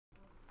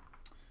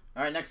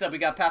All right, next up we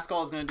got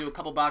Pascal is going to do a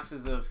couple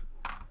boxes of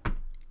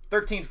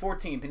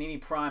 13-14 Panini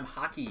Prime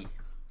Hockey.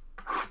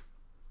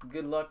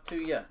 Good luck to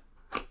you.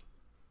 Let's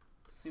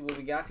see what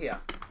we got here.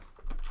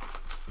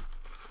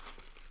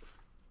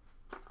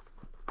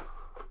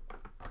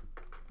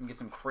 And get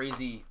some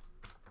crazy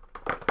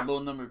low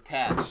numbered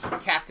patch.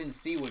 Captain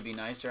C would be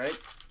nice, right?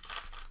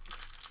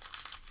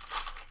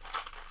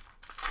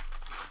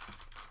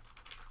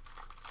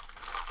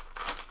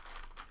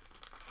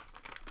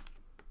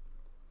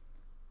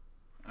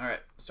 All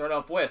right, start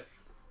off with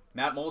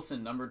Matt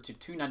Molson, numbered to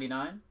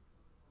 299.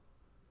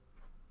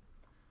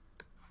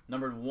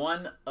 Numbered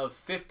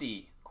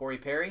 1/50, Corey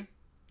Perry.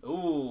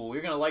 Ooh,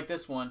 you're going to like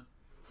this one.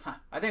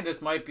 I think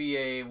this might be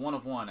a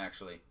 1/1,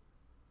 actually.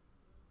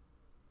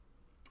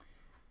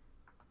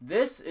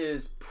 This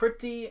is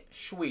pretty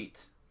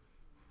sweet.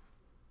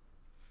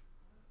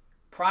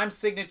 Prime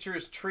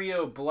Signatures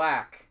Trio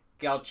Black,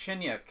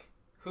 Galchenyuk,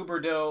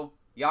 Huberdeau,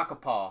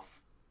 Yakupov.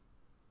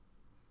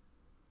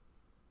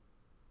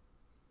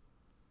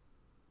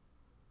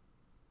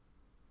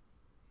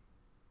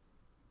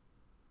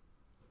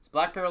 Is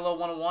Black Parallel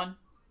 1/1?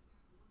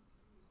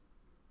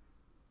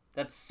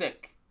 That's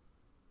sick.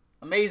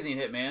 Amazing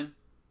hit, man.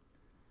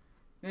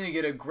 Then you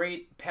get a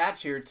great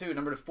patch here, too.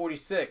 Number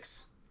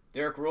 46,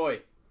 Derek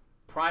Roy.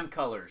 Prime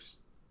Colors.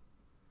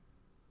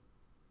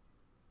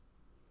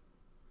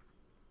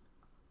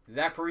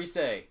 Zach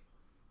Parise.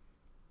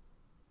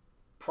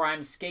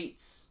 Prime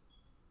Skates.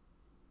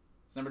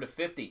 It's number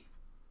 50.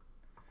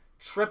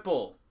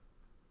 Triple.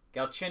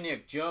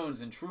 Galchenyuk, Jones,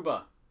 and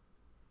Trouba.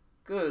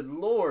 Good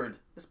Lord.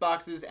 This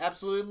box is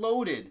absolutely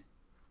loaded.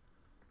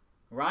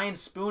 Ryan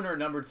Spooner,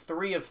 numbered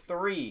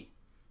 3/3.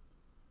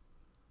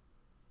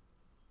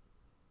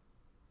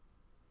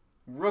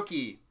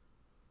 Rookie.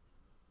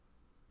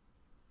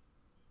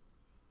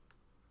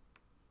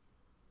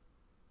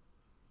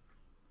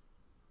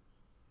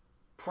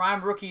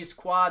 Prime Rookie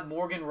Squad,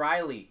 Morgan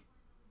Riley.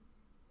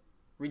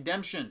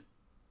 Redemption.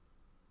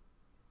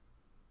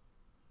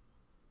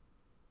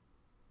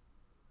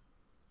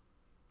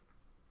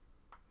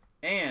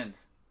 And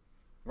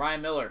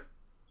Ryan Miller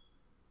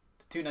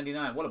to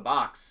 299. What a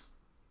box.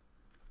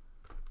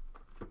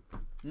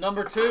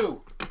 Number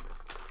 2.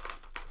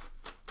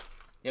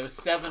 It was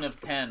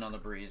 7/10 on the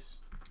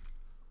Breeze.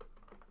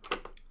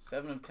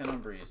 7/10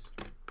 on Breeze.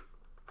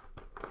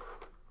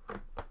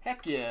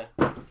 Heck yeah.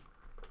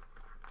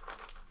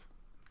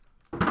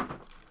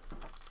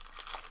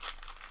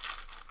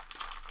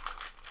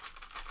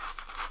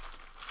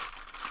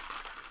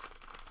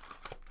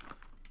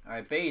 All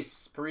right,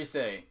 base,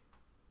 Parise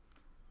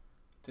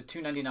to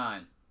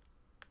 299.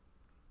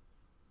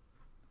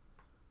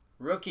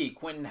 Rookie,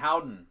 Quentin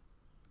Howden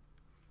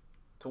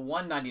to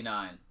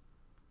 199.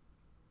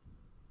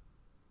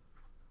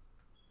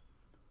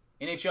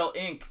 NHL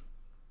Inc.,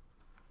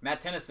 Matt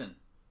Tennyson.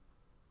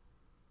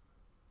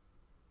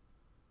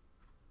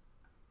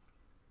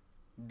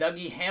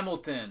 Dougie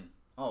Hamilton.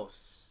 Oh,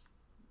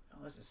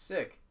 this is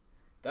sick.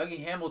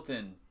 Dougie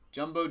Hamilton,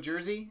 jumbo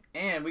jersey.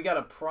 And we got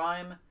a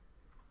prime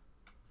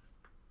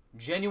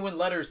genuine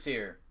letters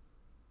here.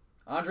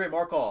 Andrei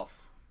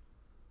Markov.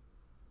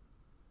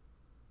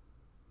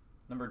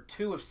 Number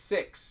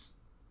 2/6.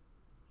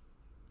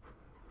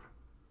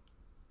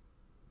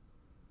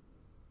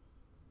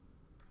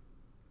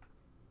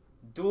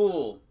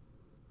 Duel.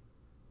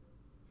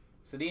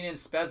 Sedin and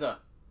Spezza.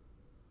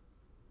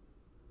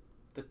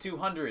 To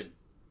 200.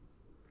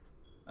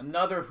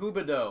 Another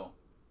Huberdeau.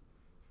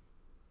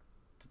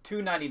 To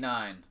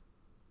 299.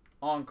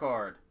 On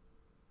card.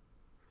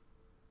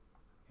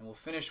 And we'll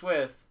finish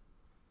with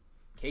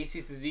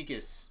Casey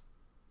Cizikas.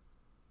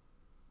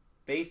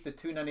 Base to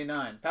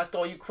 299.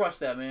 Pascal, you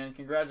crushed that, man.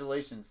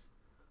 Congratulations.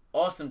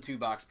 Awesome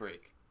 2-box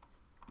break.